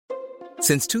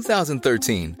Since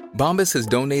 2013, Bombas has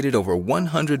donated over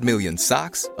 100 million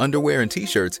socks, underwear, and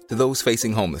T-shirts to those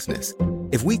facing homelessness.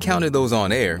 If we counted those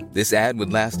on air, this ad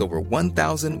would last over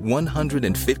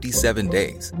 1,157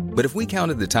 days. But if we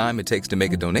counted the time it takes to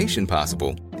make a donation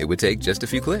possible, it would take just a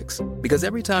few clicks. Because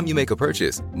every time you make a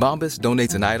purchase, Bombas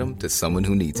donates an item to someone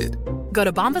who needs it. Go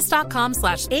to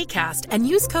bombas.com/ACAST and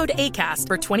use code ACAST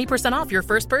for 20% off your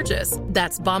first purchase.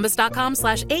 That's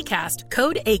bombas.com/ACAST,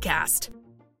 code ACAST.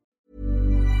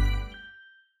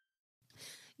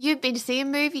 You've been to see a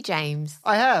movie, James.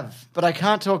 I have, but I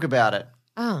can't talk about it.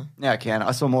 Oh. Yeah, I can.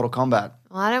 I saw Mortal Kombat.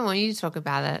 Well, I don't want you to talk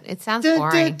about it. It sounds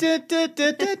boring. I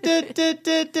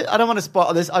don't want to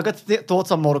spoil this. I've got thoughts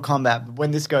on Mortal Kombat.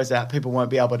 When this goes out, people won't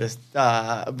be able to,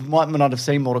 might not have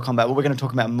seen Mortal Kombat, but we're going to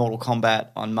talk about Mortal Kombat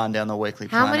on Monday on the Weekly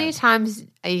Planet. How many times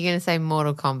are you going to say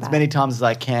Mortal Kombat? As many times as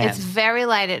I can. It's very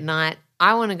late at night.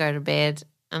 I want to go to bed,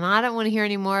 and I don't want to hear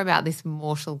any more about this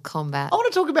Mortal Kombat. I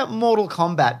want to talk about Mortal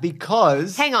Kombat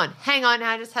because... Hang on.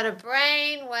 I just had a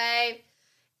brainwave.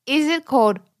 Is it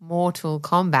called Mortal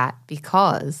Kombat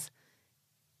because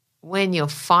when you're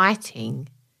fighting...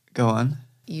 Go on.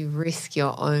 You risk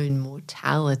your own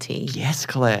mortality. Yes,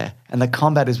 Claire. And the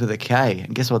combat is with a K.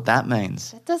 And guess what that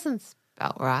means? That doesn't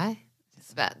spell right. It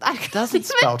doesn't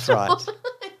spell right. I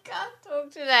can't talk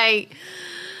today.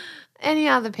 Any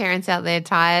other parents out there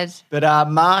tired? But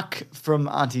Mark from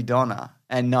Auntie Donna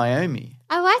and Naomi...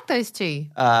 I like those two.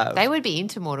 They would be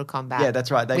into Mortal Kombat. Yeah,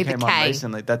 that's right. They with came on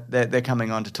recently. They're coming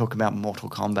on to talk about Mortal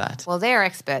Kombat. Well, they're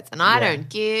experts, and I don't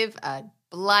give a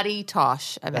bloody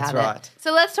tosh about That's right. it.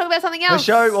 So let's talk about something else.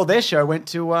 Their show went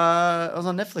to, it was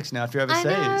on Netflix now if you're overseas.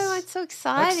 I know, it's so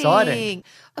exciting.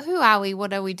 Who are we?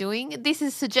 What are we doing? This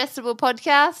is Suggestible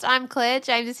Podcast. I'm Claire.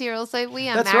 James is here also. We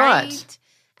are That's married. Right.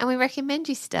 And we recommend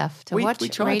you stuff to watch,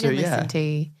 try read, to, and listen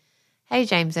to. Hey,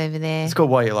 James over there. It's called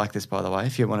Why You Like This, by the way,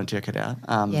 if you want to check it out.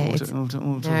 It's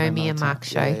Naomi and Mark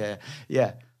show.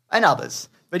 Yeah. And others.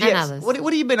 But yes, others. What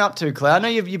have you been up to, Claire? I know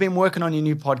you've been working on your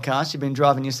new podcast. You've been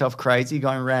driving yourself crazy,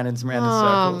 going round and round in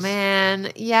circles. Oh,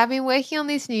 man. Yeah, I've been working on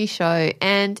this new show.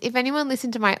 And if anyone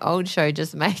listened to my old show,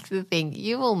 Just Make the Thing,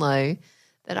 you will know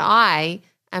that I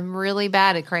am really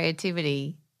bad at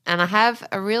creativity. And I have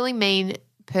a really mean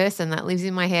person that lives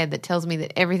in my head that tells me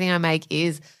that everything I make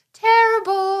is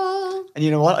terrible. And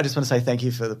you know what? I just want to say thank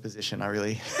you for the position. I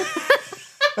really...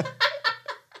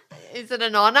 Is it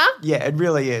an honour? Yeah, it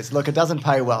really is. Look, it doesn't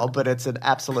pay well, but it's an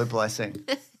absolute blessing.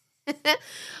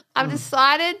 I've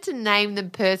decided to name the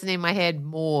person in my head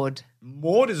Maud.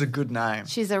 Maud is a good name.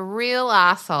 She's a real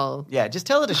asshole. Yeah, just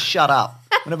tell her to shut up.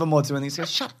 Whenever Maud's doing things, go,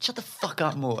 shut the fuck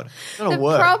up, Maud. It's gonna The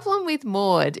work. problem with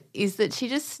Maud is that she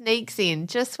just sneaks in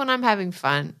just when I'm having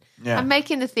fun. Yeah. I'm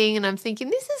making a thing and I'm thinking,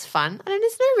 this is fun. And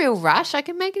there's no real rush. I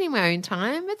can make it in my own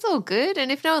time. It's all good.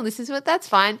 And if no one listens to it, that's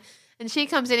fine. And she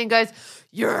comes in and goes,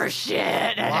 you're shit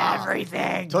at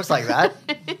everything. Talks like that?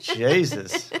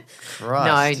 Jesus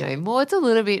Christ. No. Maud's a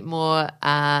little bit more,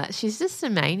 she's just a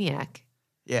maniac.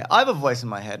 Yeah, I have a voice in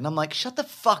my head and I'm like, shut the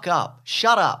fuck up.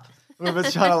 Shut up.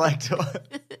 Whoever's trying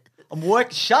to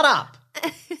shut up.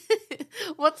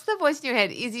 What's the voice in your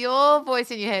head? Is your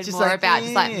voice in your head Just more like, about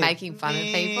just like making fun of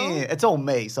people? It's all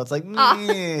me. So it's like,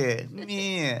 meh.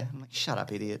 I'm like, shut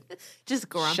up, idiot. Just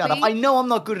grumpy? Shut up. I know I'm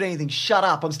not good at anything. Shut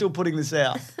up. I'm still putting this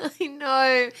out. I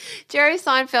know. Jerry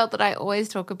Seinfeld that I always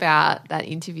talk about, that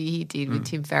interview he did with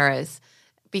Tim Ferriss,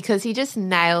 because he just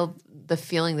nailed the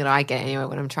feeling that I get anyway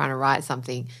when I'm trying to write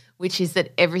something, which is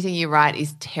that everything you write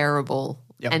is terrible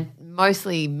and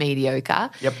mostly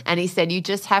mediocre. Yep. And he said you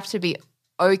just have to be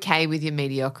okay with your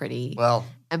mediocrity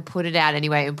and put it out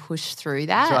anyway and push through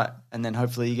that. That's right. And then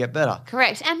hopefully you get better.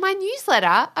 Correct. And my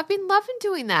newsletter, I've been loving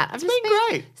doing that. I've It's been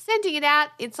great. Sending it out.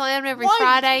 It's on every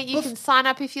Friday. You can sign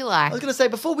up if you like. I was going to say,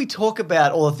 before we talk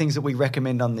about all the things that we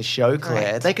recommend on this show,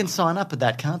 Claire, they can sign up at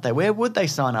that, can't they? Where would they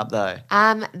sign up, though?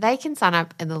 They can sign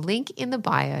up in the link in the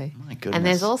bio. My goodness. And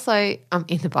there's also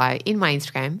in the bio, in my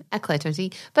Instagram, at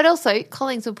Claire20, but also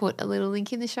Collings will put a little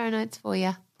link in the show notes for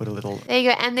you. Put a little... There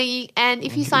you go. And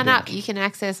if you sign up, you can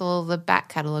access all of the back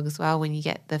catalogue as well when you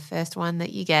get the first one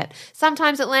that you get.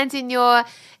 Sometimes it lands in your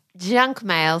junk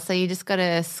mail, so you just got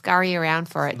to scurry around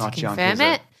for it to confirm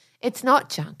it. It's not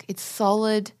junk. It's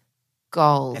solid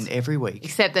gold. And every week.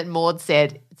 Except that Maud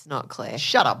said it's not Claire.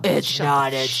 Shut up. It's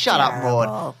not. It's Shut up,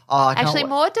 Maud. Oh, actually,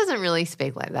 Maud doesn't really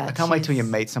speak like that. I can't wait till you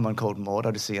meet someone called Maud.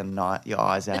 I just see your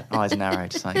eyes narrow,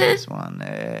 just like this one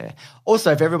there.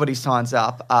 Also, if everybody signs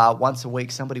up, once a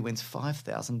week, somebody wins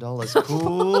 $5,000.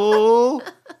 Cool,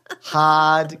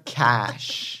 hard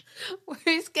cash.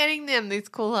 Who's getting them this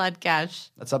cool hard cash?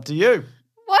 That's up to you.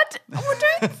 What? Oh,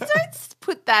 don't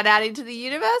put that out into the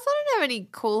universe. I don't have any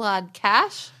cool hard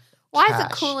cash. Why is it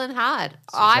cash. cool and hard?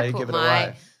 how you give it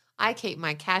away. I keep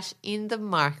my cash in the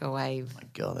microwave. My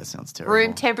God, that sounds terrible.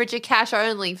 Room temperature cash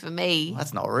only for me.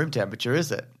 That's not room temperature,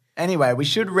 is it? Anyway, we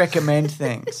should recommend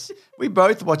things. We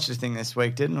both watched a thing this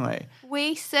week, didn't we?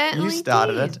 We certainly You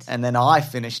started did. it, and then I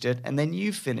finished it, and then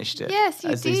you finished it. Yes,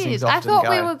 you as these things did. I often thought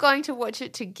we go. were going to watch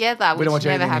it together, which don't watch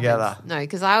never anything happens. together. No,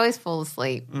 because I always fall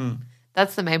asleep.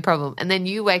 That's the main problem. And then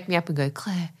you wake me up and go,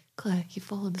 Claire, you've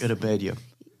fallen Go to asleep. bed, you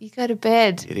You go to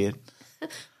bed. idiot.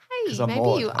 Hey, I'm maybe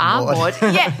bored. you I'm are bored.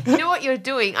 bored. Yeah, you know what you're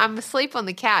doing? I'm asleep on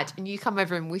the couch and you come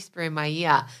over and whisper in my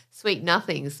ear sweet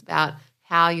nothings about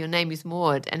how your name is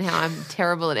Maud and how I'm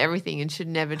terrible at everything and should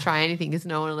never try anything because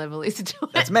no one will ever listen to it.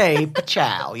 That's me.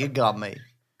 Pachow, you got me.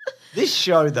 This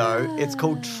show, though, it's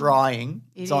called Trying.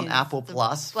 It's It on is. Apple The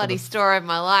Plus. bloody story of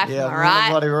my life, Yeah, am I I'm right?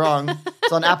 bloody wrong.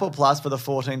 It's on Apple Plus for the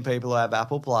 14 people who have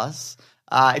Apple Plus.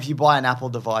 If you buy an Apple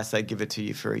device, they give it to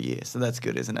you for a year. So that's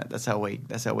good, isn't it? That's how we get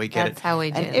it. That's how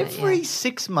we do and it, every yeah.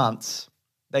 6 months,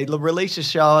 they release a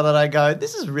show that I go,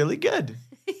 this is really good.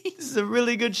 This is a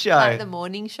really good show. Like the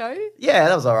morning show. Yeah,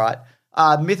 that was all right.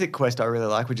 Mythic Quest I really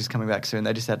like, which is coming back soon.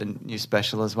 They just had a new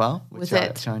special as well, which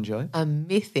I enjoyed. A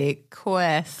mythic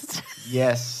quest?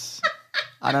 Yes.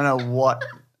 I don't know what.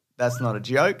 That's not a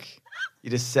joke. You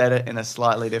just said it in a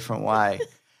slightly different way.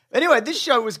 Anyway, this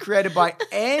show was created by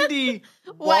Andy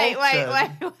Wait.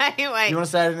 Walton. You want to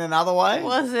say it in another way?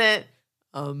 Was it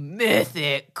a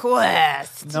mythic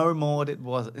quest? No more. It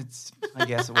was. I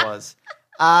guess it was.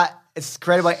 It's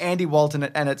created by Andy Walton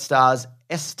and it stars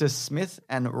Esther Smith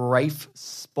and Rafe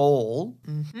Spall.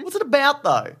 Mm-hmm. What's it about, though?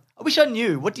 I wish I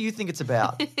knew. What do you think it's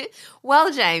about?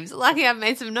 Well, James, lucky I've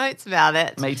made some notes about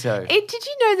it. Me too. Did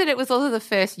you know that it was also the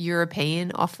first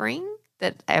European offering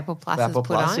that Apple Plus has Apple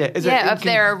put Plus, on? yeah. Is it in of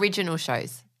their original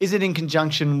shows. Is it in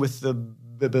conjunction with the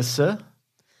BBC?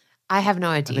 I have no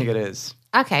I idea. think it is.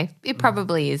 Okay, it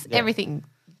probably is. Yeah. Everything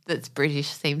that's British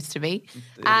seems to be.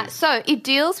 So it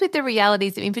deals with the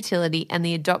realities of infertility and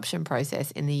the adoption process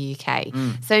in the UK.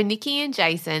 So Nikki and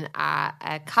Jason are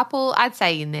a couple, I'd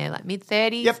say in their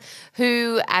mid-30s, Yep.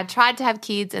 who tried to have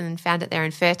kids and then found that they're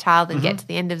infertile, then get to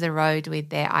the end of the road with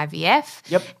their IVF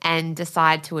Yep. and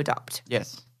decide to adopt.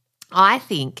 Yes. I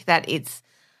think that it's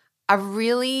a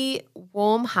really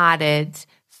warm-hearted,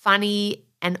 funny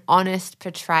and honest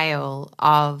portrayal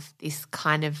of this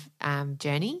kind of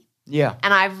journey. Yeah.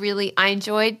 And I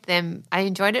enjoyed them. I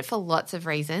enjoyed it for lots of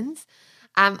reasons.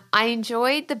 I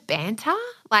enjoyed the banter,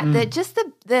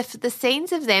 the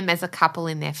scenes of them as a couple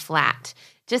in their flat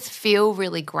just feel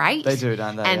really great. They do,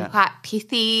 don't they? And Yeah. quite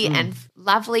pithy and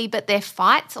lovely, but their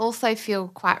fights also feel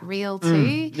quite real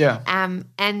too. yeah.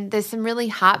 And there's some really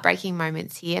heartbreaking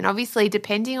moments here. And obviously,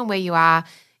 depending on where you are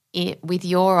with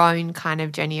your own kind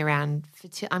of journey around,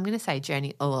 I'm going to say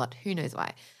journey a lot, who knows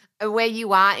why, where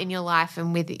you are in your life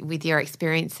and with your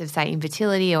experience of, say,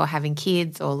 infertility or having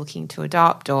kids or looking to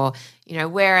adopt or,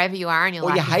 wherever you are in your Or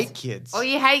life. you hate kids. Or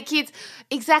you hate kids.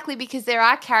 Exactly, because there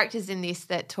are characters in this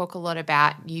that talk a lot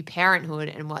about new parenthood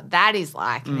and what that is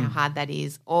like and how hard that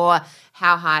is, or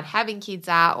how hard having kids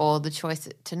are, or the choice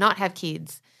to not have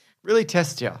kids. Really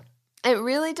test you. It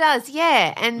really does,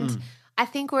 yeah. And I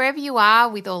think wherever you are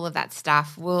with all of that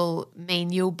stuff will mean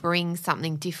you'll bring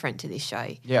something different to this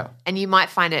show. Yeah. And you might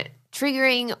find it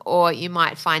triggering, or you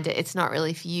might find it's not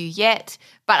really for you yet.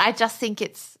 But I just think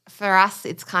for us,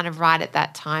 it's kind of right at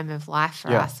that time of life for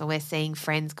us. So we're seeing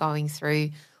friends going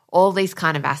through all these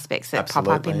kind of aspects that pop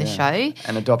up in the show.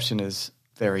 And adoption is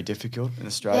very difficult in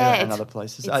Australia Yeah, and other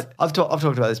places. I've talked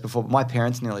about this before, but my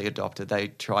parents nearly adopted. They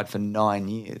tried for 9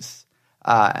 years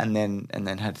and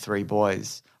then had 3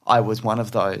 boys. I was one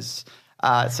of those.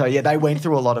 They went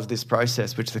through a lot of this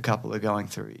process, which the couple are going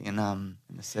through in the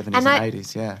 70s and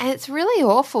 80s, yeah. And it's really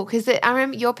awful because I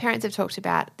remember your parents have talked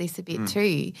about this a bit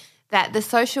too, that the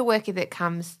social worker that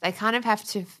comes, they kind of have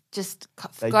to just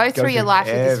go through your life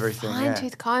with this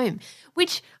fine-tooth comb,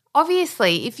 which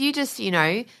obviously if you just, do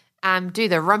the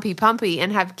rumpy-pumpy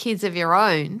and have kids of your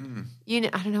own, I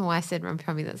don't know why I said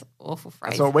rumpy-pumpy, that's an awful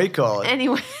phrase. That's what we call it.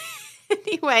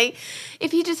 Anyway,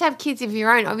 if you just have kids of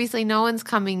your own, obviously no one's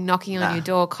coming knocking on your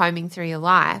door, combing through your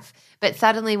life. But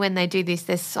suddenly when they do this,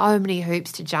 there's so many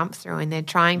hoops to jump through and they're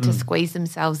trying to squeeze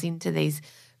themselves into these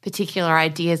particular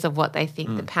ideas of what they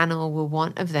think the panel will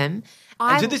want of them.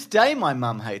 And to this day, my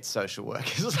mum hates social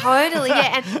workers. Totally,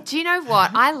 yeah. And do you know what?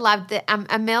 I love that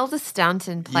Imelda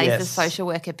Staunton plays the Yes. social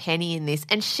worker Penny in this,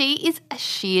 and she is a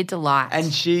sheer delight.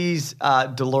 And she's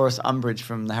Dolores Umbridge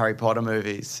from the Harry Potter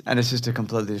movies, and it's just a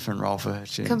completely different role for her.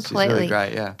 She's really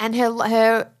great, yeah. And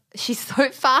her she's so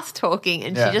fast talking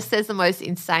and she just says the most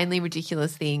insanely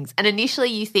ridiculous things. And initially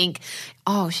you think,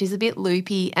 oh, she's a bit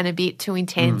loopy and a bit too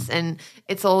intense and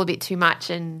it's all a bit too much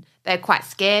and they're quite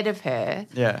scared of her.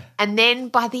 Yeah. And then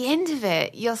by the end of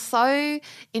it, you're so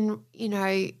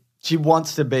she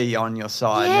wants to be on your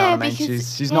side, you know what I mean?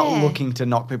 because- She's not looking to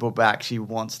knock people back. She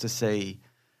wants to see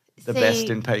the best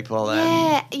in people.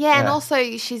 And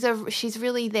also she's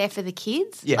really there for the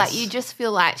kids. Yes. Like you just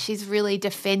feel like she's really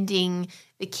defending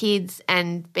the kids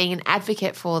and being an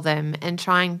advocate for them and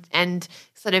trying and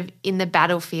sort of in the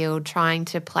battlefield trying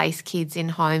to place kids in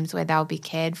homes where they'll be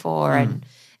cared for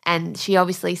and she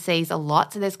obviously sees a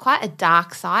lot. So there's quite a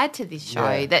dark side to this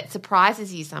show that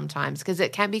surprises you sometimes because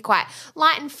it can be quite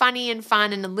light and funny and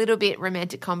fun and a little bit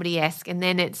romantic comedy-esque and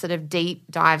then it sort of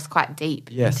dives quite deep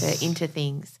into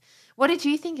things. What did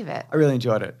you think of it? I really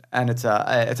enjoyed it, and it's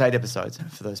 8 episodes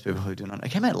for those people who do not know.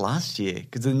 It came out last year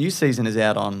because the new season is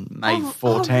out on May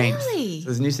 14th. Really? So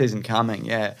there's a new season coming,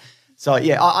 yeah. So,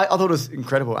 yeah, I thought it was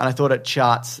incredible, and I thought it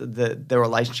charts the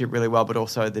relationship really well, but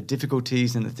also the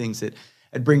difficulties and the things that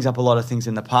it brings up a lot of things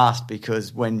in the past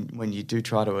because when you do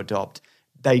try to adopt,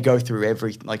 they go through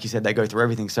like you said, they go through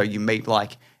everything. So you meet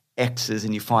like exes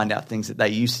and you find out things that they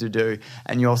used to do,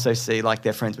 and you also see like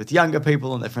they're friends with younger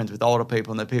people and they're friends with older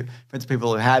people and they're friends with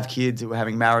people who have kids who are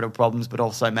having marital problems but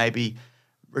also maybe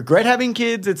regret having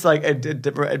kids. It's like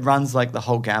it runs like the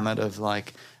whole gamut of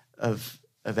like of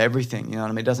everything, you know what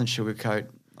I mean? It doesn't sugarcoat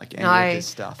like any of this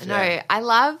stuff. No, I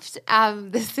loved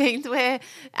the scenes where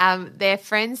they're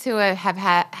friends who have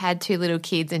had two little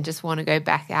kids and just want to go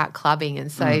back out clubbing.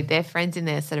 And so their friends in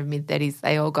their sort of mid-30s,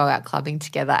 they all go out clubbing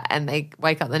together and they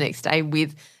wake up the next day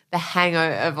with the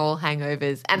hangover of all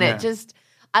hangovers. And it just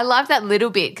 – I love that little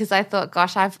bit because I thought,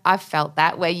 gosh, I've felt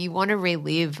that where you want to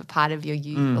relive a part of your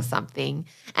youth or something.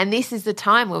 And this is the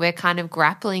time where we're kind of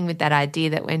grappling with that idea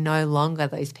that we're no longer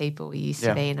those people we used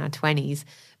to be in our 20s.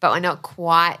 But we're not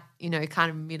quite, kind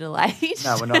of middle-aged.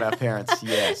 No, we're not our parents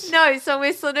yet. No, so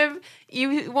we're sort of –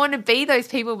 you want to be those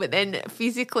people, but then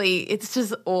physically it's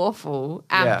just awful.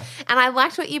 And I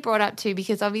liked what you brought up too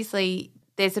because obviously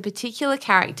there's a particular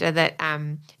character that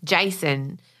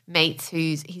Jason meets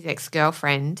who's his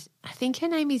ex-girlfriend. I think her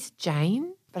name is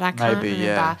Jane. But I can't remember.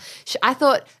 Yeah. I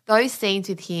thought those scenes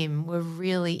with him were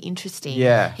really interesting.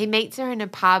 Yeah. He meets her in a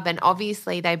pub and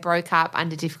obviously they broke up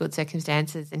under difficult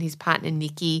circumstances and his partner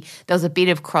Nikki, there was a bit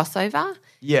of crossover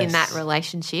in that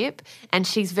relationship and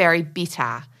she's very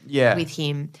bitter with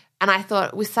him. And I thought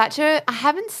it was I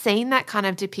haven't seen that kind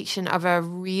of depiction of a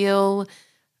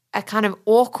kind of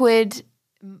awkward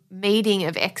meeting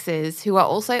of exes who are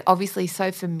also obviously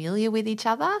so familiar with each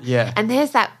other. Yeah. And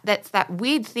that's that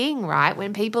weird thing, right?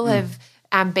 When people have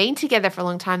been together for a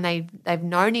long time, they've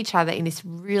known each other in this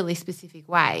really specific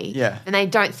way. Yeah. And they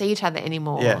don't see each other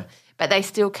anymore. Yeah. But they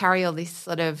still carry all this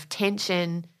sort of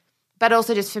tension, but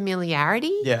also just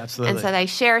familiarity. Yeah, absolutely. And so they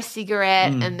share a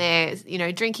cigarette and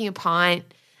they're, drinking a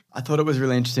pint. I thought it was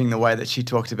really interesting the way that she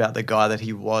talked about the guy that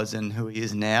he was and who he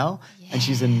is now. Yeah. And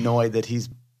she's annoyed that he's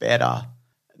better.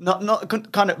 Not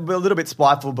kind of a little bit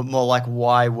spiteful, but more like,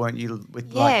 why weren't you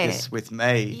like this with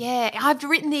me? Yeah, I've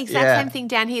written the exact same thing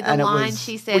down here. The line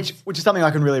she said, which is something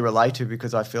I can really relate to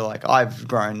because I feel like I've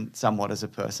grown somewhat as a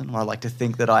person. Or I like to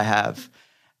think that I have,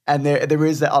 and there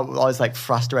is that. I was like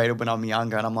frustrated when I'm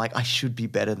younger, and I'm like, I should be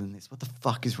better than this. What the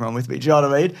fuck is wrong with me? Do you know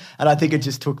what I mean? And I think it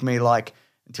just took me like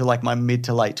until like my mid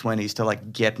to late 20s to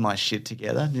like get my shit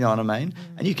together. You know what I mean?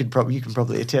 And you can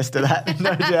probably attest to that,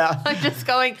 no doubt. I'm just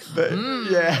going,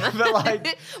 yeah, but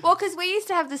like, well, because we used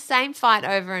to have the same fight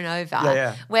over and over.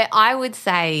 Yeah. Where I would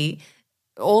say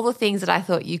all the things that I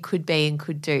thought you could be and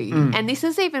could do, and this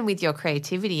is even with your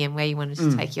creativity and where you wanted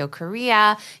to take your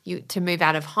career, to move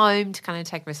out of home, to kind of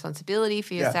take responsibility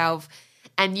for yourself.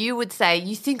 And you would say,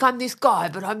 you think I'm this guy,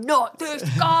 but I'm not this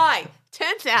guy.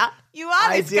 Turns out you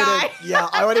are this guy. Yeah,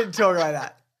 I wanted to talk about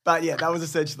that. But yeah, that was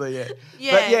essentially it.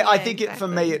 I think for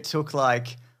me it took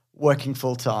like working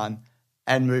full time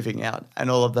and moving out and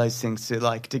all of those things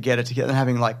to get it together and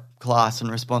having like class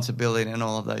and responsibility and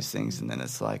all of those things. And then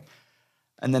it's like,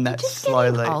 and then that's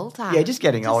slowly. Getting older. Yeah, just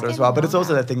getting older as well. But it's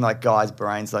also the thing like guys'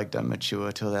 brains like don't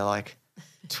mature till they're like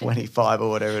 25 or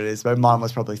whatever it is, but mine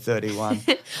was probably 31.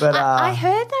 But I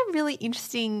heard that really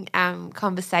interesting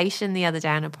conversation the other day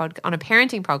on a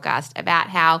parenting podcast about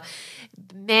how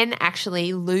men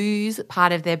actually lose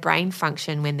part of their brain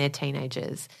function when they're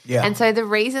teenagers. Yeah. And so the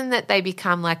reason that they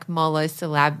become like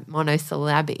monosyllabic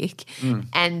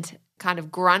and kind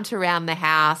of grunt around the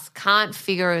house, can't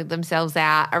figure themselves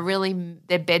out,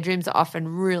 their bedrooms are often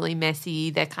really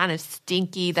messy, they're kind of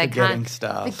stinky, Forgetting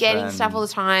stuff all the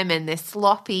time, and they're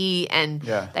sloppy, and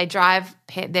they drive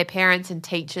their parents and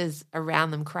teachers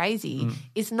around them crazy.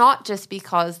 It's not just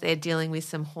because they're dealing with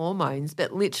some hormones,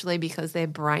 but literally because their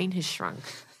brain has shrunk.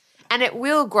 And it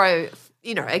will grow,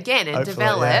 again and Hopefully,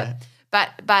 develop. yeah.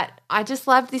 But I just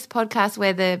loved this podcast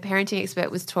where the parenting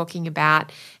expert was talking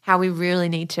about how we really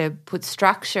need to put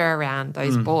structure around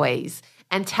those boys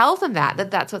and tell them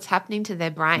that's what's happening to their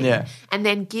brain, and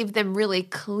then give them really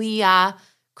clear,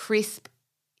 crisp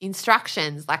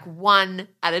instructions, like one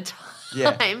at a time.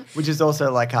 Yeah, which is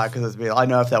also like hard because I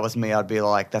know if that was me, I'd be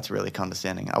like, that's really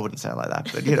condescending. I wouldn't say it like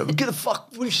that, but get the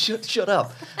fuck, shut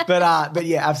up. But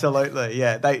yeah, absolutely,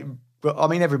 yeah.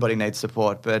 Everybody needs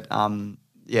support, but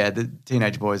the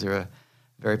teenage boys are a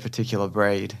very particular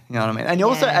breed. You know what I mean? And you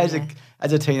also, as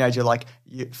a teenager,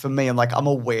 for me, I'm like, I'm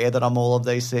aware that I'm all of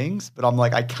these things, but I'm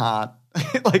like, I can't,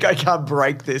 I can't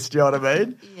break this. Do you know what I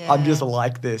mean? Yeah. I'm just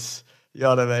like this. You know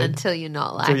what I mean? Until you're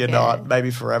not like Until you're it. not.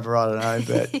 Maybe forever, I don't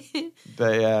know.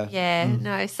 But yeah. Yeah,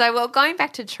 no. So, going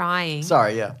back to trying.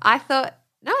 Sorry, yeah. I thought,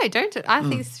 no, don't do it. I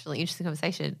think this is a really interesting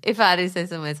conversation, if I do say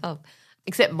so myself.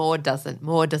 Except Maud doesn't.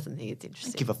 Maud doesn't think it's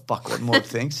interesting. Give a fuck what Maud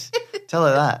thinks. Tell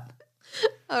her that.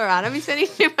 All right, I've been spending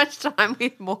too much time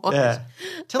with Maud. Yeah.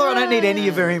 Tell her I don't need any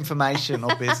of her information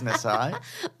or business, all right?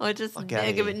 Or just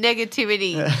Okay.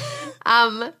 negativity.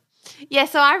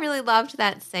 So I really loved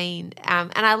that scene.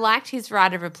 And I liked his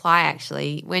writer reply,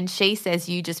 actually, when she says,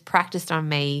 you just practiced on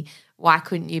me. Why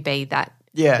couldn't you be that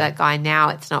guy now?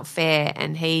 It's not fair.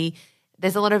 And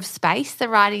there's a lot of space the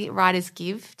writers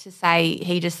give to say,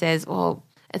 he just says, well,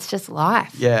 it's just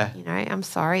life. Yeah. I'm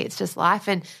sorry, it's just life.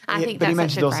 And I think but that's he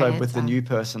mentioned such a great also with the answer. new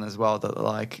person as well that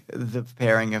the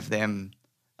pairing of them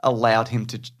allowed him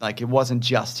to, it wasn't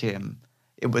just him.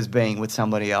 It was being with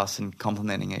somebody else and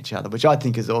complementing each other, which I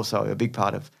think is also a big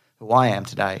part of who I am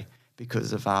today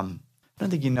because of, I don't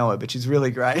think you know her, but she's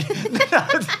really great.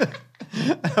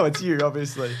 No, it's you,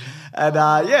 obviously. And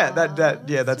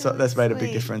that's made a big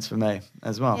sweet. difference for me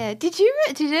as well. Yeah. Did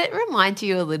it remind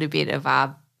you a little bit of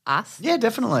us? Yeah,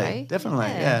 definitely. Okay. Definitely,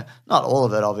 yeah. Not all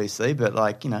of it, obviously, but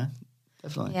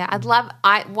definitely.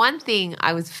 Yeah, one thing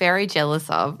I was very jealous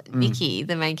of, Nikki,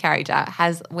 the main character,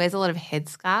 wears a lot of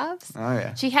headscarves. Oh,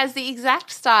 yeah. She has the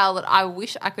exact style that I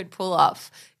wish I could pull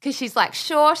off because she's like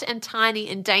short and tiny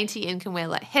and dainty and can wear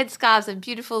like headscarves and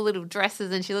beautiful little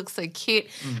dresses and she looks so cute.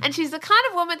 And she's the kind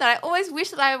of woman that I always wish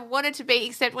that I wanted to be,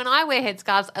 except when I wear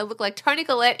headscarves, I look like Toni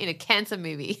Collette in a cancer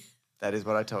movie. That is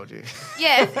what I told you.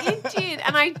 Yes, you did.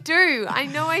 And I do. I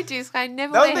know I do. So I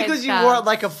never That wear was because you headscarves. wore it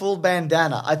like a full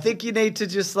bandana. I think you need to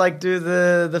just do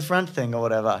the front thing or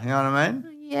whatever. You know what I mean?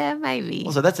 Yeah, maybe.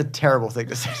 Also, that's a terrible thing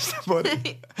to say to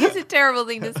somebody. It's a terrible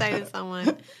thing to say to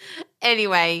someone.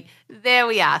 Anyway, there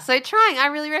we are. So trying, I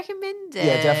really recommend it.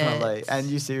 Yeah, definitely. And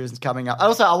new series is coming up.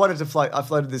 Also, I wanted to I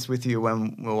floated this with you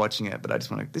when we were watching it, but I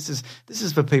just want to. This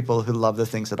is for people who love the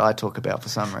things that I talk about for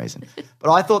some reason.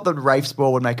 But I thought that Rafe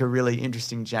Spall would make a really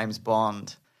interesting James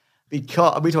Bond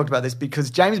because we talked about this because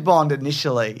James Bond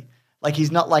initially,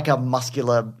 he's not like a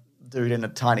muscular dude in a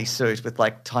tiny suit with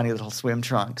tiny little swim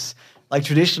trunks.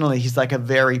 Traditionally, he's a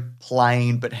very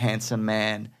plain but handsome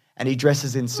man. And he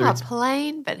dresses in suits. A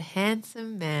plain but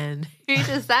handsome man. Who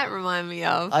does that remind me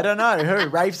of? I don't know who,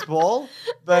 Rafe Spall,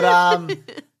 but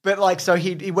so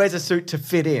he wears a suit to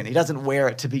fit in. He doesn't wear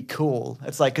it to be cool.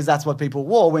 It's because that's what people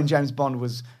wore when James Bond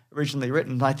was originally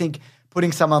written. And I think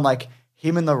putting someone like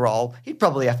him in the role, he'd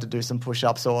probably have to do some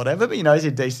push-ups or whatever. But he's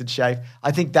in decent shape.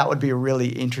 I think that would be a really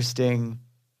interesting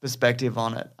perspective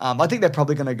on it. I think they're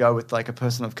probably going to go with a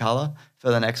person of color for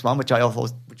the next one, which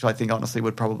I think honestly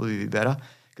would probably be better.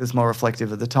 Because it's more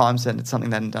reflective of the times and it's something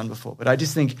they hadn't done before. But I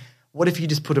just think, what if you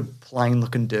just put a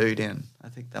plain-looking dude in? I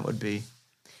think that would be...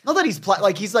 Not that he's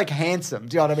he's handsome,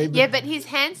 do you know what I mean? Yeah, but he's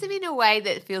handsome in a way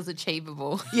that feels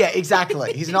achievable. Yeah,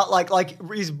 exactly. He's not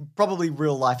he's probably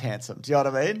real-life handsome, do you know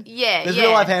what I mean? Yeah, There's yeah.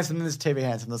 real-life handsome and there's TV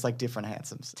handsome. There's different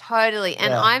handsomes. Totally.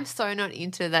 And Yeah. I'm so not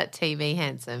into that TV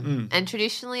handsome. And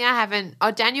traditionally I haven't...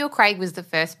 Oh, Daniel Craig was the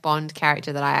first Bond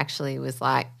character that I actually was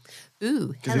like, ooh,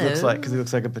 Because hello. he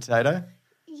looks like a potato.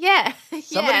 Yeah,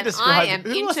 Somebody and described- I am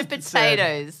who was into it that said-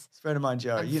 potatoes. It's a friend of mine,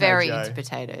 Joe. I'm You know very Joe. into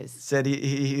potatoes. Said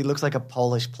he looks like a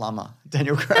Polish plumber,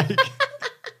 Daniel Craig.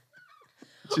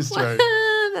 Which is true.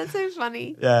 That's so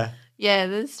funny. Yeah. Yeah,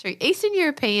 that's true. Eastern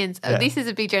Europeans, Yeah. this is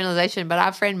a big generalization, but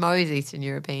our friend Mo is Eastern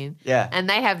European. Yeah. And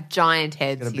they have giant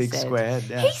heads, Got a he big said. square head,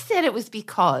 yeah. He said it was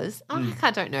because, I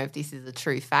don't know if this is a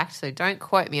true fact, so don't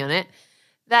quote me on it,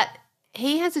 that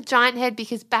he has a giant head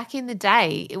because back in the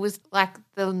day, it was like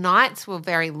the nights were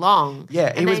very long.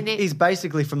 Yeah, and he's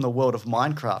basically from the world of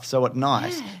Minecraft. So at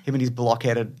night, him and his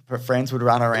blockheaded friends would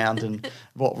run around and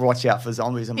watch out for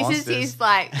zombies and monsters. This is his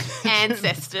like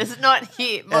ancestors, not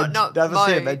him, not that was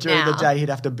it. Mo But during the now. day, he'd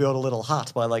have to build a little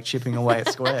hut by like chipping away at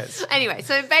squares. Anyway,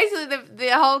 so basically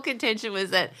the whole contention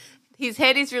was that his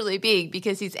head is really big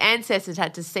because his ancestors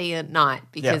had to see at night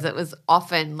because it was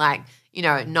often like,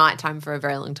 nighttime for a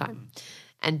very long time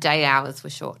and day hours were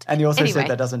short. And he also Anyway. said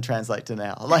that doesn't translate to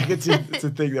now. Like it's a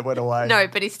thing that went away. No,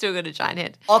 but he's still got a giant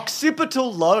head.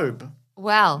 Occipital lobe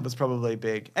Well, was probably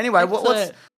big. Anyway,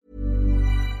 what's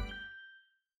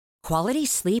Quality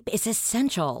sleep is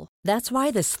essential. That's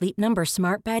why the Sleep Number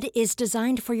Smart Bed is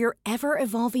designed for your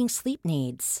ever-evolving sleep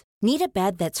needs. Need a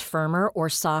bed that's firmer or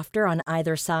softer on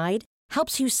either side?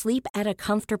 Helps you sleep at a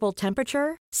comfortable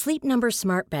temperature? Sleep Number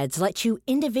Smart Beds let you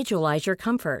individualize your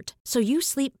comfort so you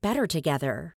sleep better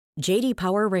together. JD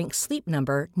Power ranks Sleep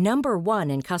Number number 1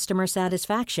 in customer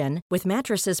satisfaction with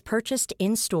mattresses purchased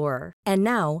in-store. And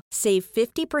now, save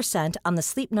 50% on the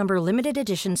Sleep Number Limited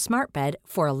Edition Smart Bed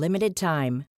for a limited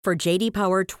time. For JD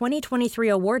Power 2023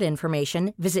 award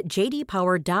information, visit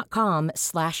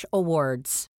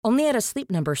jdpower.com/awards. Only at a Sleep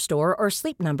Number store or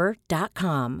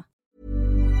sleepnumber.com.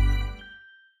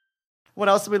 what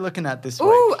else are we looking at this week?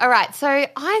 ooh, all right. So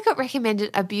I got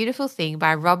recommended a beautiful thing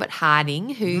by Robert Harding,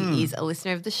 who is a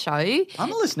listener of the show.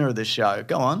 I'm a listener of this show.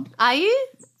 Go on. Are you?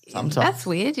 Sometimes. That's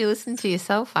weird. You listen to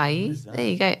yourself, are you? There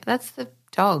you go. That's the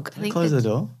dog. I think Close the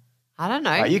door. I don't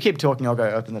know. All right, you keep talking. I'll go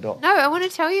open the door. No, I want to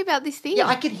tell you about this thing. Yeah,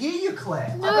 I can hear you,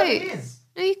 Claire. No. I bet it is.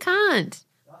 No, you can't.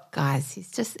 Guys,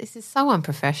 this is so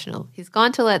unprofessional. He's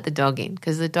gone to let the dog in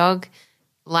because the dog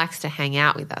likes to hang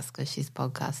out with us because she's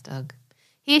podcast dog.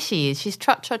 Here she is. She's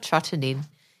trotting in.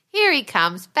 Here he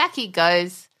comes. Back he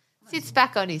goes. Sits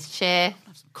back on his chair.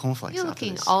 Cornflakes. You're after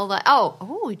looking this. older.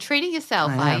 Oh, treating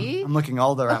yourself, I are am. you? I'm looking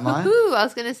older, am I? Ooh, I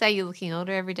was going to say you're looking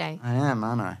older every day. I am,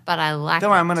 aren't I? But I like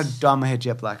Don't worry, it. I'm going to dye my hair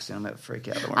jet black soon. I'm going to freak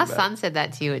out. Don't worry Our about son said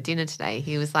that to you at dinner today.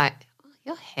 He was like, oh,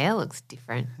 your hair looks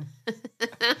different. it.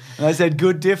 And I said,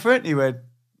 good, different? He went,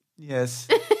 yes.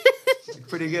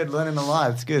 Pretty good. Learning the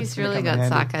life. It's good. He's It's gonna really come in got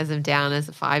handy. sarcasm down as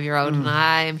a 5-year-old, and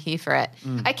I am here for it.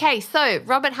 Okay, so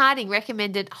Robert Harding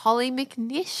recommended Holly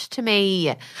McNish to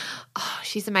me. Oh,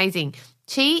 she's amazing.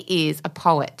 She is a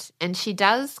poet, and she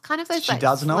does kind of those. She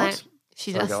does know it?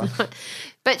 She Sorry, does, go on. know it.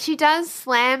 But she does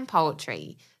slam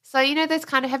poetry. So those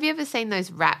kind of. Have you ever seen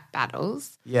those rap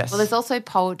battles? Yes. Well, there's also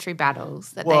poetry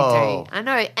battles that Whoa. they do. I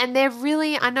know, and they're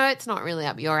really. I know it's not really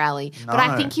up your alley, but I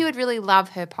No. think you would really love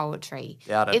her poetry.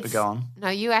 Doubt it, but go on. No,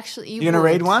 you actually. You going to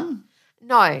read would. one?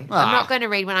 No, I'm Ah. not going to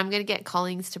read one. I'm going to get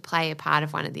Collings to play a part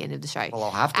of one at the end of the show. Well,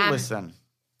 I'll have to Um, listen.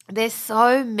 There's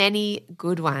so many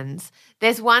good ones.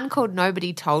 There's one called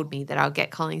Nobody Told Me that I'll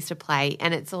get Collings to play,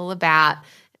 and it's all about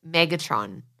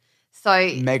Megatron. So,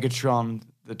 Megatron,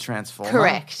 the Transformer.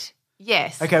 correct.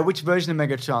 Yes. Okay, which version of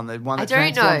Megatron? The one I that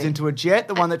don't transforms know. into a jet,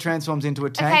 the one that transforms into a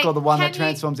tank, Okay, or the one can that you-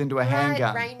 transforms into a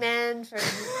handgun? Rain Man from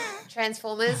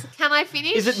Transformers. Can I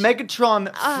finish? Is it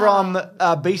Megatron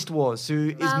from Beast Wars,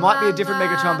 who might be a different la,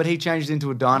 la. Megatron, but he changes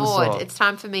into a dinosaur? Maud, it's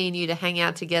time for me and you to hang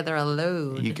out together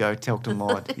alone. Here you go, talk to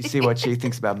Maud. You see what she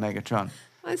thinks about Megatron.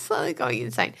 I'm slowly going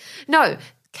insane. No,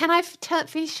 can I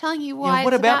finish telling you why? Yeah,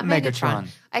 what it's about Megatron?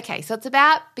 Megatron? Okay, so it's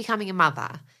about becoming a mother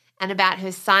and about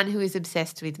her son who is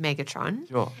obsessed with Megatron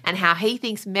Sure. and how he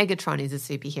thinks Megatron is a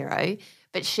superhero.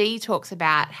 But she talks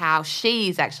about how she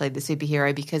is actually the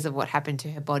superhero because of what happened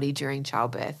to her body during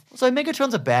childbirth. So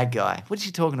Megatron's a bad guy. What is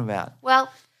she talking about?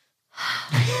 Well,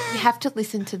 you have to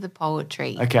listen to the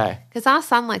poetry. Okay. Because our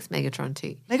son likes Megatron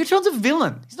too. Megatron's a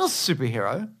villain. He's not a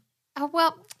superhero. Oh,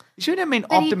 well, You shouldn't have mean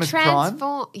but Optimus he Prime.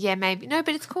 Yeah, maybe. No,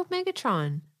 but it's called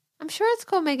Megatron. I'm sure it's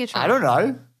called Megatron. I don't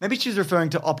know. Maybe she's referring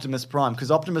to Optimus Prime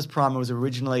because Optimus Prime was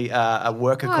originally a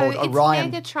worker No, called it's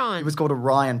Orion. Megatron. He was called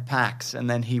Orion Pax, and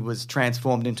then he was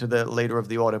transformed into the leader of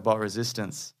the Autobot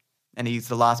Resistance. And he's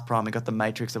the last Prime. He got the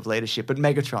Matrix of Leadership. But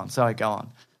Megatron, sorry, go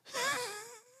on.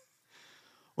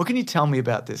 What can you tell me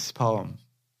about this poem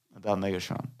about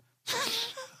Megatron?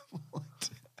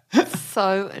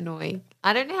 So annoying.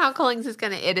 I don't know how Collings is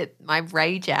going to edit my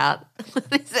rage out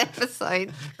this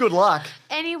episode. Good luck.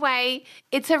 Anyway,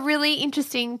 it's a really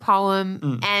interesting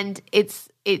poem and it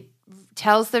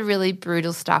tells the really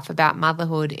brutal stuff about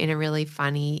motherhood in a really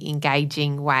funny,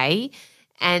 engaging way.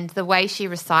 And the way she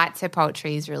recites her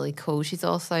poetry is really cool. She's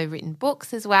also written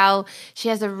books as well. She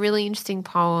has a really interesting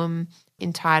poem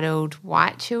entitled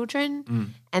White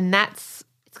Children, and it's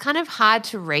it's kind of hard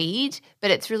to read, but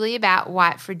it's really about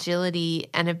white fragility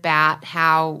and about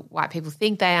how white people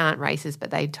think they aren't racist,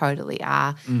 but they totally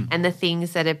are, and the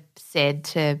things that are said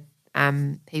to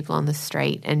people on the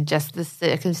street and just the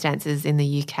circumstances in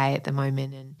the UK at the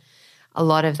moment and a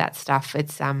lot of that stuff.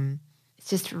 It's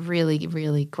just really,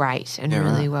 really great and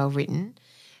really well written.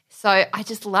 So I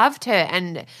just loved her.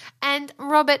 And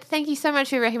Robert, thank you so much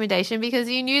for your recommendation because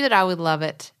you knew that I would love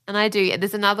it. And I do.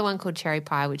 There's another one called Cherry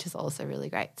Pie, which is also really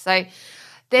great. So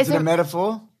there's Is it a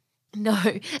metaphor? No.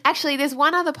 Actually, there's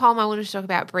one other poem I wanted to talk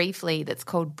about briefly that's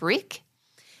called Brick.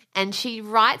 And she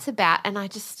writes about, and I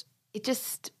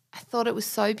thought it was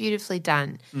so beautifully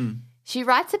done. She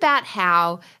writes about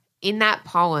how in that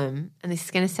poem, and this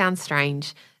is going to sound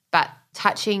strange, but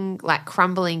touching like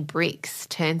crumbling bricks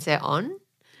turns her on,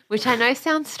 which I know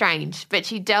sounds strange, but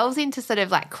she delves into sort of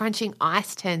like crunching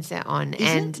ice turns her on.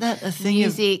 Isn't that a thing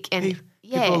music of and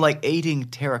people like eating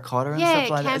terracotta and stuff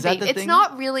like that? Is that the it's thing?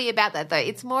 not really about that though.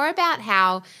 It's more about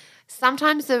how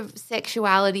sometimes the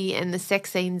sexuality and the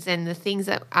sex scenes and the things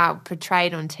that are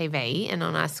portrayed on TV and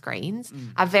on our screens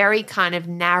are very kind of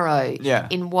narrow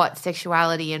in what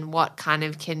sexuality and what kind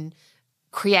of can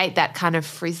create that kind of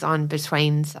frisson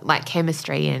between like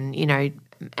chemistry and, you know,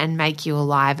 and make you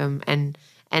alive and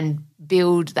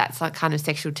build that kind of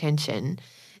sexual tension.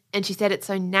 And she said it's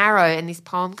so narrow, and this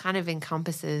poem kind of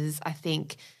encompasses, I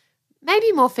think,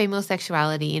 maybe more female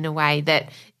sexuality in a way that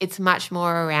it's much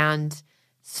more around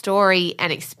story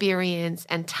and experience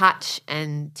and touch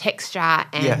and texture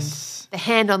and the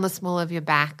hand on the small of your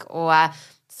back or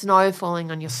snow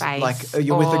falling on your face. Like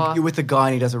you're with a guy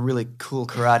and he does a really cool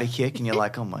karate kick and you're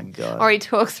like, oh my God. Or he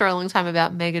talks for a long time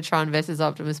about Megatron versus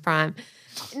Optimus Prime.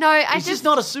 No, He's just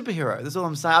not a superhero. That's all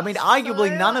I'm saying. I mean,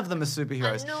 arguably none of them are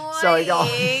superheroes.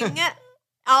 Annoying.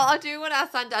 I'll do what our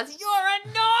son does. You're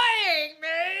annoying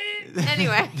me.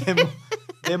 Anyway.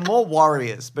 they're more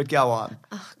warriors, but go on.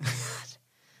 Oh, God.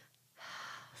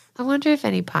 I wonder if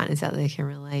any partners out there can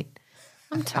relate.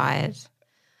 I'm tired.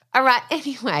 All right.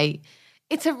 Anyway,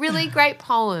 it's a really great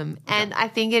poem, and I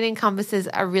think it encompasses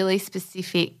a really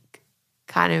specific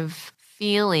kind of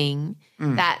feeling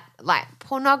that like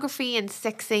pornography and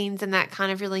sex scenes and that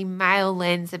kind of really male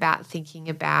lens about thinking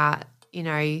about, you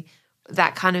know,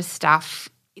 that kind of stuff.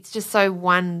 It's just so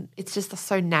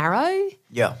narrow.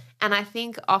 Yeah. And I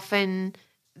think often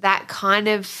that kind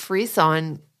of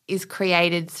frisson is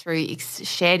created through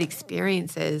shared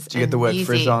experiences. Did you get the word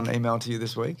frisson emailed to you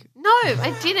this week? No,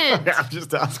 I didn't. I'm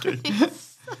just asking.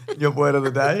 Your word of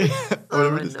the day?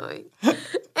 Oh, annoying.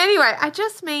 Anyway, I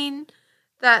just mean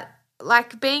that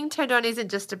like being turned on isn't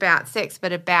just about sex,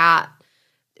 but about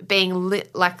being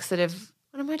lit, like sort of,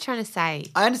 what am I trying to say?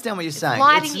 I understand what you're saying.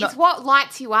 Lighting, it's what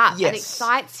lights you up Yes. and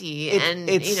excites you and,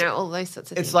 you know, all those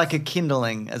sorts of things. It's like a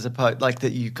kindling as opposed, like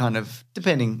that you kind of,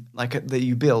 depending, like that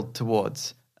you build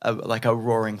towards. Like a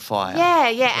roaring fire.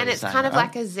 Yeah, and it's kind of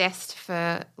like a zest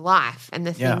for life and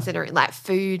the things that are like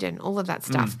food and all of that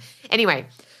stuff. Anyway,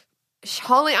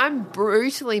 Holly, I'm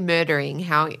brutally murdering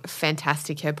how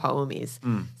fantastic her poem is.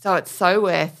 So it's so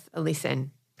worth a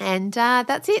listen. And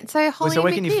that's it. So Holly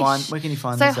where can you find So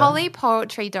this?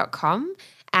 hollypoetry.com.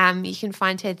 You can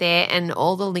find her there, and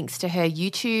all the links to her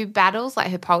YouTube battles, like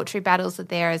her poetry battles, are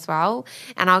there as well.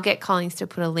 And I'll get Collins to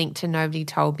put a link to Nobody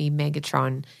Told Me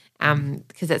Megatron,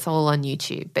 because it's all on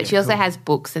YouTube. But she also has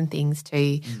books and things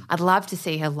too. I'd love to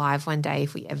see her live one day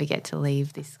if we ever get to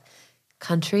leave this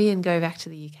country and go back to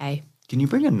the UK. Can you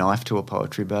bring a knife to a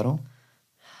poetry battle?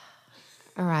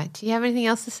 All right. Do you have anything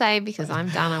else to say? Because I'm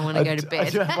done. I want to go to bed. I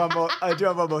do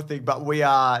have one more thing, but we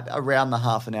are around the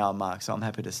half an hour mark, so I'm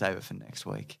happy to save it for next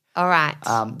week. All right.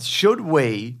 Should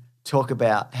we talk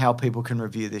about how people can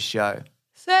review this show?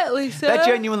 Certainly, sir. That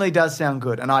genuinely does sound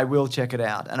good, and I will check it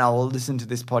out, and I will listen to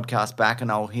this podcast back,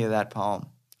 and I will hear that poem.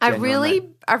 I've really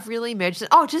merged it.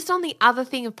 Oh, just on the other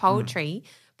thing of poetry.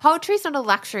 Poetry's not a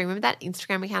luxury. Remember that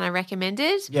Instagram account I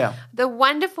recommended? Yeah. The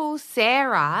wonderful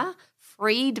Sarah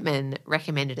Friedman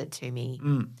recommended it to me,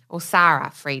 or Sarah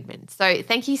Friedman. So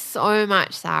thank you so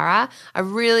much, Sarah. I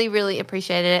really, really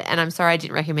appreciate it, and I'm sorry I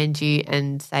didn't recommend you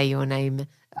and say your name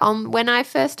when I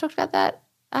first talked about that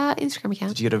Instagram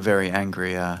account. Did you get a very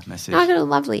angry message? No, I got a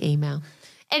lovely email.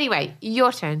 Anyway,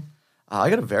 your turn. I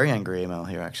got a very angry email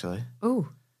here, actually. Ooh.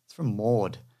 It's from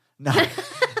Maud. No,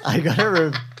 I got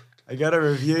a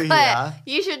review Claire,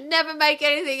 here. you should never make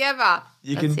anything ever.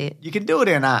 You can do it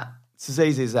in an app. It's as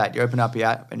easy as that. You open up your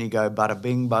app and you go bada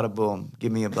bing, bada boom.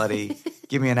 Give me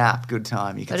an app. Good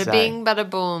time. You can Bada say. bing, bada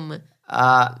boom.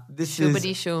 This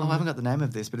Shoobity is. shoom. Oh, I haven't got the name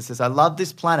of this, but it says, I love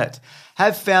this planet.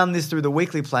 Have found this through the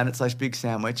Weekly Planet / Big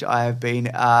Sandwich. I have been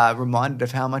reminded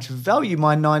of how much value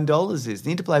my $9 is.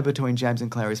 The interplay between James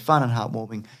and Claire is fun and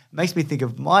heartwarming. It makes me think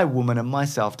of my woman and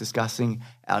myself discussing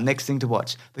our next thing to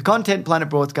watch. The content Planet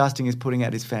Broadcasting is putting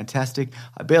out is fantastic.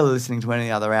 I'm barely listening to any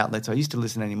other outlets. I used to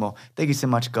listen anymore. Thank you so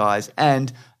much, guys.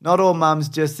 And not all mums,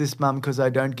 just this mum, because I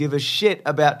don't give a shit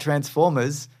about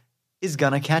Transformers, is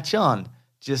going to catch on.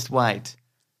 Just wait.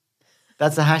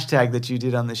 That's a hashtag that you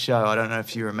did on the show. I don't know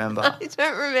if you remember. I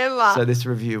don't remember. So this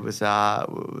review was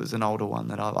an older one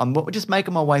that I'm just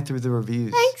making my way through the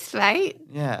reviews. Thanks, mate.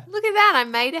 Yeah. Look at that. I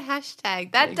made a hashtag.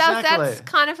 Exactly. That's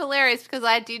kind of hilarious because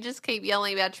I did just keep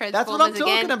yelling about Transformers That's what I'm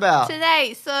again talking about.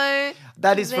 today. So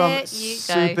That is from there you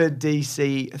go. Super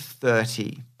DC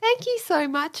 30. Thank you so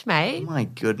much, mate. My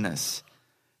goodness.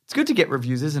 It's good to get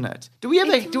reviews, isn't it? Do we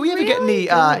ever It's get really any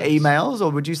good. emails,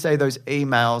 or would you say those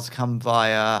emails come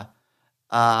via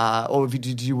or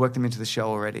did you work them into the show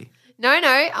already? No,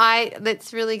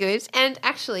 that's really good. And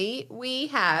actually, we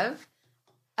have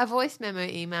a voice memo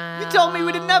email. You told me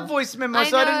we didn't have voice memo,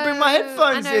 so I didn't bring my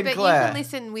headphones I know, in, but Claire. you can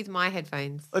listen with my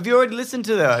headphones. Have you already listened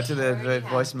to the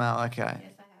voicemail? Okay.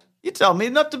 Yes, I have. You told me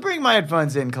not to bring my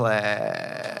headphones in,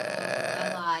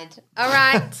 Claire. I lied. All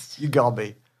right. You got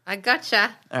me. I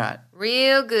gotcha. All right.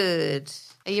 Real good.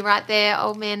 Are you right there,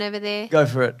 old man over there? Go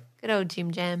for it. Good old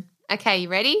Jim Jam. Okay, you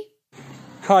ready?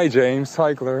 Hi James,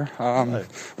 hi Claire.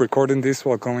 Recording this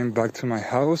while going back to my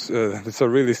house. It's a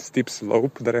really steep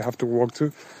slope that I have to walk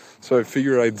to, so I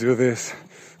figured I'd do this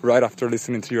right after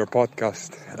listening to your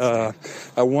podcast.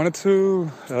 I wanted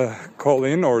to call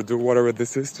in or do whatever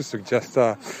this is to suggest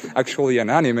actually an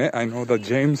anime. I know that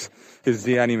James is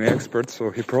the anime expert,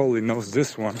 so he probably knows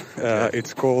this one.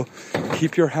 It's called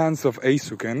Keep Your Hands Off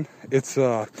Eizouken. It's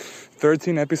a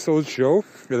 13-episode show.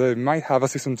 They might have a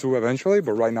season 2 eventually,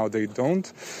 but right now they don't.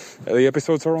 The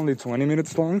episodes are only 20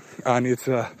 minutes long, and it's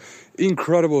an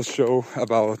incredible show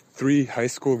about 3 high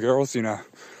school girls in a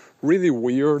really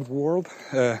weird world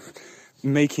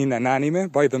making an anime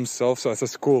by themselves as a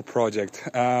school project.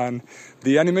 And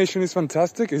the animation is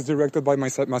fantastic. It's directed by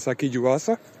Masaki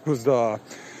Yuasa, who's the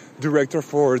director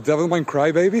for Devilman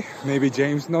Crybaby. Maybe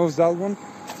James knows that one.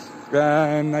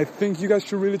 And I think you guys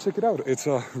should really check it out. It's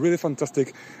a really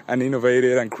fantastic and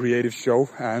innovative and creative show,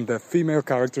 and the female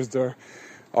characters there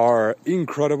are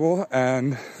incredible,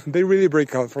 and they really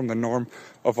break out from the norm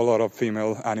of a lot of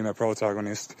female anime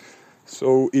protagonists.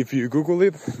 So if you Google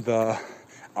it, the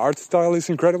art style is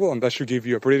incredible, and that should give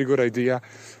you a pretty good idea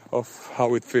of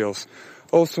how it feels.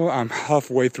 Also, I'm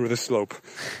halfway through the slope.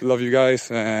 Love you guys.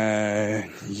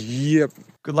 Yep.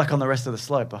 Good luck on the rest of the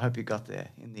slope. I hope you got there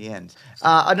in the end.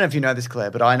 I don't know if you know this,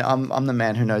 Claire, but I'm the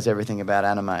man who knows everything about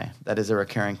anime. That is a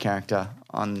recurring character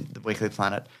on the Weekly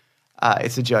Planet.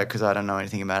 It's a joke because I don't know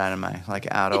anything about anime, like,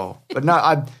 at all. But no,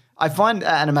 I find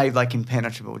anime, like,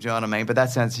 impenetrable, do you know what I mean? But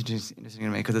that sounds interesting to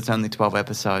me because it's only 12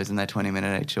 episodes and they're 20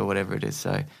 minutes each or whatever it is.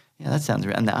 So, yeah, that sounds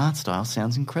real. And the art style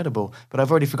sounds incredible. But I've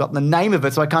already forgotten the name of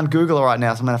it, so I can't Google it right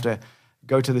now. So I'm going to have to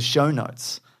go to the show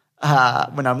notes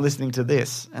when I'm listening to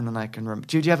this, and then I can remember.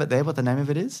 Do you have it there, what the name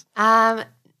of it is?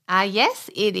 Yes,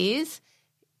 it is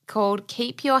called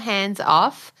Keep Your Hands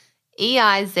Off,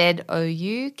 Eizouken.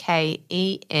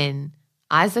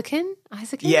 Eizouken?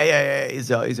 Yeah.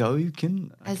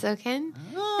 Eizouken. Eizouken.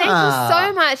 Thank you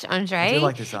so much, Andre. I do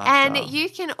like this art And style. you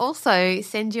can also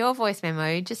send your voice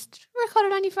memo. Just record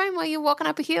it on your phone while you're walking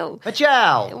up a hill.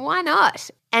 Ciao. Why not?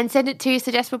 And send it to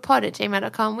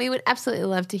suggestwithpod@gmail.com. We would absolutely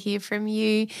love to hear from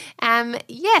you.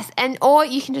 Yes, or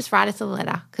you can just write us a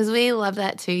letter because we love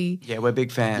that too. Yeah, we're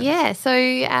big fans. Yeah, so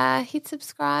hit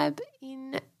subscribe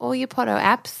in all your Poddo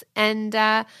apps and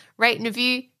rate and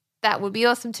review. That would be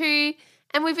awesome too.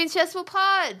 And we've been Suggestible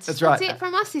Pods. That's right. That's it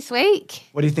from us this week.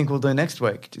 What do you think we'll do next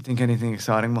week? Do you think anything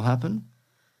exciting will happen?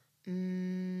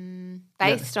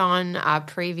 Based on our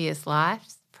previous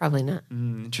lives, probably not.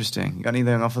 Interesting. You got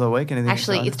anything off for the week? Anything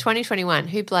Actually, exciting? it's 2021.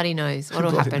 Who bloody knows what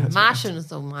will bloody happen? knows?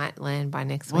 Martians might land by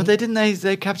next Well, week.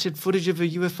 they captured footage of a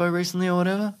UFO recently or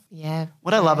whatever? Yeah.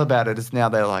 What I love about it is now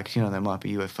they're like, there might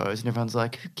be UFOs, and everyone's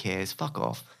like, who cares? Fuck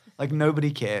off. Like,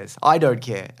 nobody cares. I don't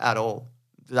care at all.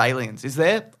 There's aliens. Is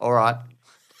there? All right.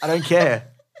 I don't care.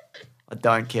 I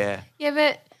don't care. Yeah,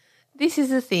 but this is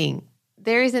the thing.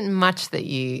 There isn't much that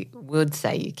you would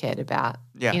say you cared about.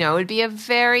 Yeah. It would be a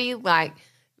very,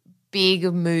 big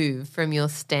move from your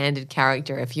standard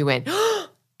character if you went,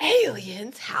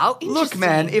 aliens? How interesting. Look,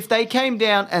 man, if they came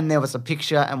down and there was a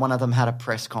picture and one of them had a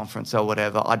press conference or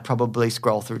whatever, I'd probably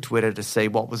scroll through Twitter to see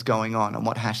what was going on and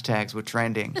what hashtags were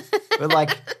trending.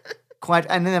 But, quite,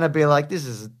 and then I'd be like, this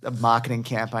is a marketing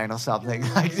campaign or something.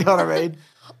 Like, you know what I mean?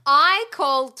 I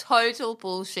call total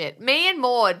bullshit. Me and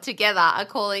Maud together are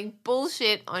calling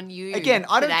bullshit on you. Again,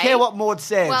 I don't today. care what Maud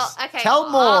says. Well, okay. Tell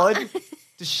Maud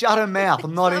to shut her mouth.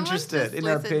 I'm not Someone's interested just in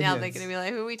her listened now, opinions. they're going to be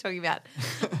like, who are we talking about?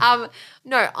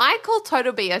 No, I call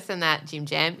total BS on that, Jim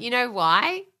Jam. You know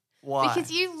why? Why?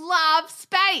 Because you love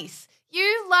space.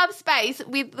 You love space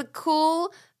with the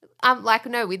cool,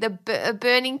 with a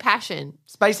burning passion.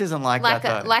 Space isn't like that,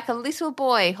 though. Like a little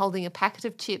boy holding a packet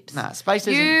of chips. Nah, space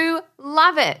isn't. You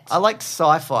love it. I like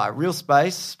sci-fi. Real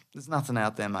space, there's nothing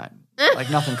out there, mate. Like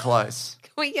nothing close.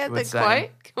 Can we get I would the say. quote?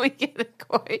 Can we get the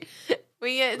quote?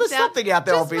 There's something out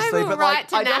there, just obviously, maybe we'll but like, write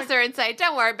to I don't- NASA and say,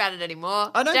 don't worry about it anymore.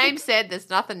 I don't James think- said there's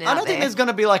nothing out I don't there. think there's going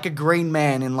to be like a green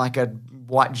man in like a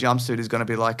white jumpsuit who's going to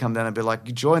be like, come down and be like,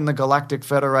 you join the Galactic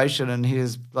Federation and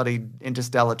here's bloody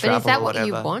interstellar But travel is that or what whatever.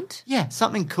 you want? Yeah,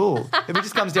 something cool. If he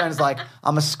just comes down and is like,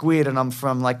 I'm a squid and I'm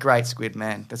from like Great Squid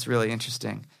Man. That's really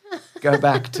interesting. Go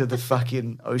back to the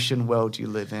fucking ocean world you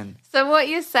live in. So what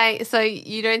you're saying, so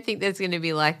you don't think there's going to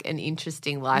be like an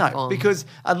interesting life No, form? because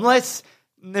unless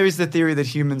there is the theory that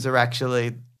humans are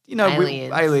actually,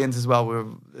 Aliens. aliens as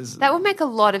well. That would make a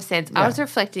lot of sense. Yeah. I was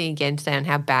reflecting again today on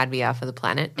how bad we are for the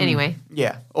planet. Anyway,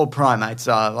 Yeah, or primates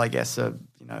are, I guess, a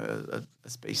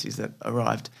species that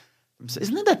arrived.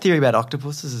 Isn't there that theory about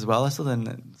octopuses as well? I saw that in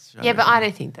the show yeah, but I recently.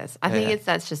 don't think that's. I think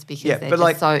that's just because Yeah, they're but, just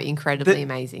like, so incredibly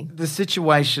amazing. The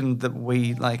situation that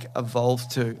we like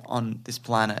evolved to on this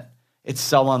planet, it's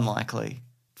so unlikely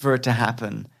for it to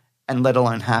happen, and let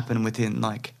alone happen within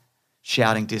like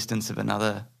shouting distance of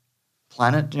another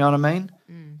planet. Do you know what I mean?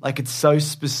 Like it's so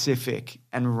specific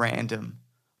and random,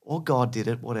 or God did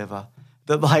it, whatever.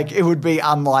 That like it would be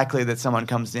unlikely that someone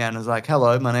comes down and is like,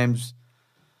 "Hello,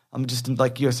 I'm just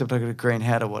like you, except I got a green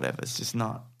hat or whatever." It's just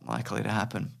not likely to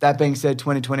happen. That being said,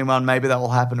 2021, maybe that will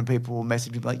happen and people will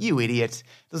message me like, "You idiot."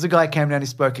 There's a guy who came down, he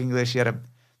spoke English, he had a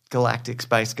galactic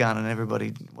space gun and everybody,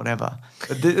 whatever.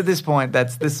 But at this point,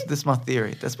 this my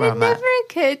theory. That's where It I'm at. never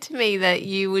occurred to me that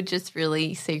you would just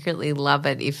really secretly love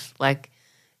it if like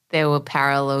there were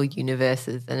parallel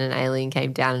universes and an alien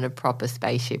came down in a proper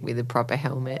spaceship with a proper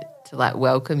helmet to like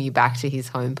welcome you back to his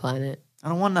home planet. I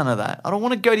don't want none of that. I don't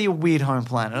want to go to your weird home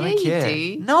planet. I Yeah, don't you care.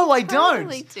 do. No, I You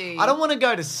totally don't. do. I don't want to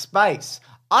go to space.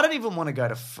 I don't even want to go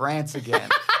to France again,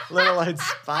 let alone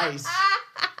space.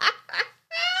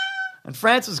 And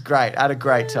France was great. I had a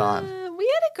great time. We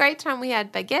had a great time. We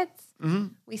had baguettes. Mm-hmm.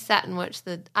 We sat and watched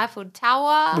the Eiffel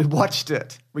Tower. We watched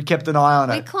it. We kept an eye on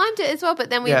We it. climbed it as well, but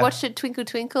then we Yeah. watched it twinkle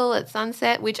twinkle at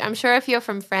sunset, which I'm sure if you're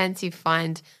from France you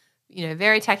find,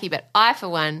 very tacky. But I, for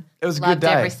one, It was a loved good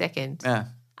day. every second. Yeah.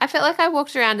 I felt like I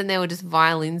walked around and there were just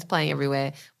violins playing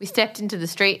everywhere. We stepped into the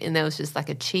street and there was just like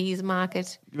a cheese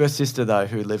market. Your sister, though,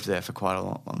 who lived there for quite a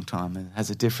long time, and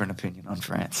has a different opinion on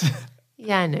France.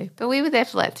 Yeah, I know. But we were there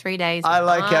for like 3 days. I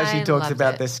like how she I talks loved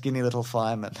about it. their skinny little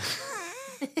firemen.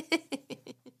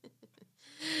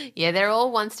 Yeah, they're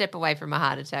all one step away from a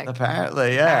heart attack.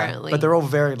 Apparently, yeah. Apparently. But they're all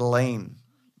very lean.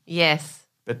 Yes.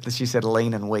 But she said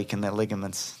lean and weak, and their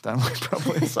ligaments don't work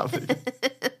properly or something.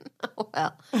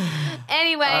 Well,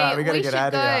 anyway, All right, we gotta we get should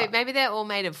out go. of here. Maybe they're all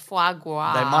made of foie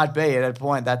gras. They might be at a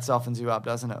point that softens you up,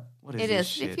 doesn't it? What is It this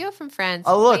is. shit? If you're from France,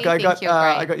 Oh look, we I think got you're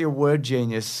great. I got your Word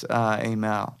Genius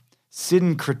email.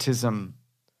 Syncretism.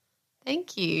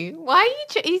 Thank you. Why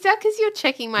are you? Is that because you're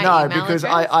checking my No, email because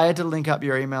address? I had to link up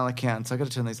your email account, so I got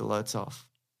to turn these alerts off.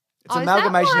 It's Oh,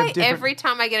 amalgamation is that why of different. every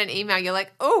time I get an email, you're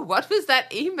like, oh, what was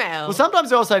that email? Well,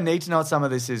 sometimes I also need to know what some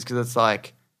of this is because it's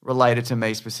like related to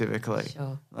me specifically,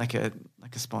 Sure. like a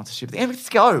sponsorship. Yeah, let's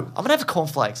go. I'm gonna have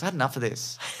cornflakes. I had enough of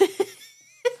this.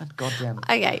 God damn it.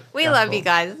 Okay, we Yeah, love cool. you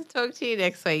guys. Talk to you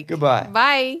next week. Goodbye.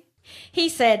 Bye. He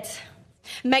said,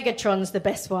 Megatron's the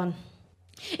best one.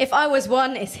 If I was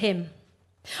one, it's him.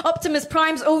 Optimus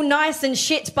Prime's all nice and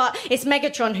shit, but it's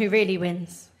Megatron who really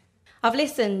wins. I've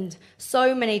listened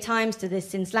so many times to this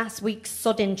since last week's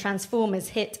sodding Transformers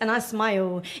hit, and I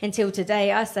smile until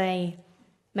today I say,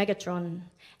 Megatron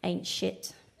ain't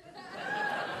shit.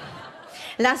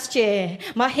 Last year,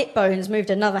 my hip bones moved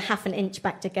another half an inch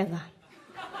back together.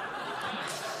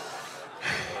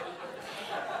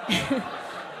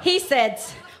 He said,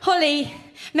 Holly,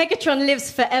 Megatron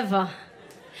lives forever.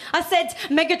 I said,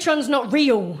 Megatron's not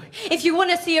real. If you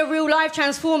want to see a real live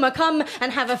Transformer, come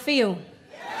and have a feel.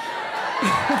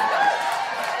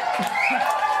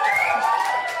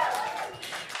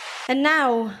 And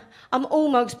now, I'm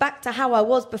almost back to how I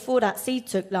was before that seed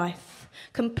took life.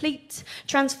 Complete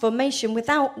transformation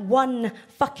without one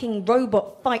fucking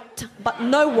robot fight, but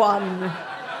no one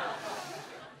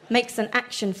makes an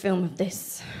action film of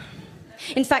this.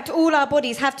 In fact, all our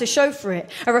bodies have to show for it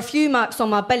are a few marks on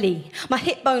my belly. My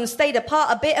hip bones stayed apart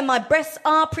a bit and my breasts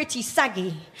are pretty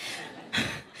saggy.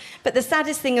 But the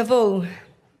saddest thing of all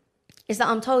is that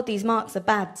I'm told these marks are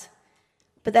bad,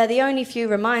 but they're the only few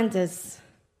reminders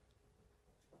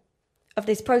of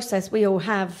this process we all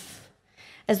have.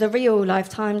 As the real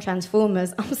lifetime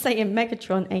transformers, I'm saying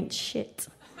Megatron ain't shit.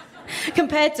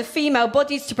 Compared to female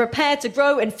bodies to prepare to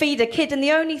grow and feed a kid, and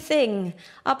the only thing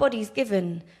our body's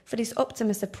given for this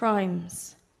Optimus of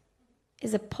Primes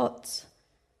is a pot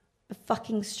of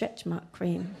fucking stretch mark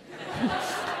cream.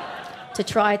 To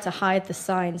try to hide the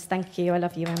signs. Thank you. I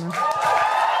love you, Emma.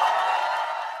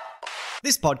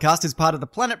 This podcast is part of the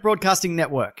Planet Broadcasting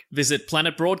Network. Visit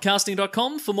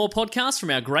planetbroadcasting.com for more podcasts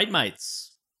from our great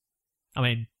mates. I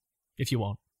mean, if you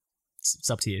want. It's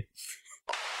up to you.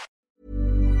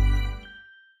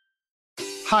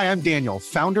 Hi, I'm Daniel,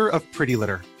 founder of Pretty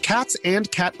Litter. Cats and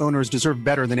cat owners deserve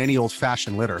better than any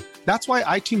old-fashioned litter. That's why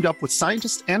I teamed up with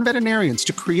scientists and veterinarians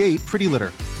to create Pretty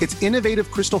Litter. Its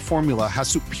innovative crystal formula has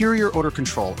superior odor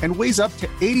control and weighs up to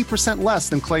 80% less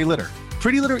than clay litter.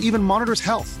 Pretty Litter even monitors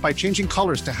health by changing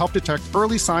colors to help detect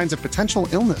early signs of potential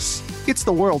illness. It's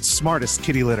the world's smartest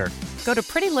kitty litter. Go to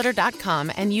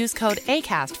prettylitter.com and use code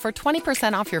ACAST for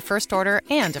 20% off your first order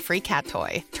and a free cat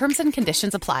toy. Terms and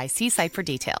conditions apply. See site for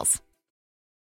details.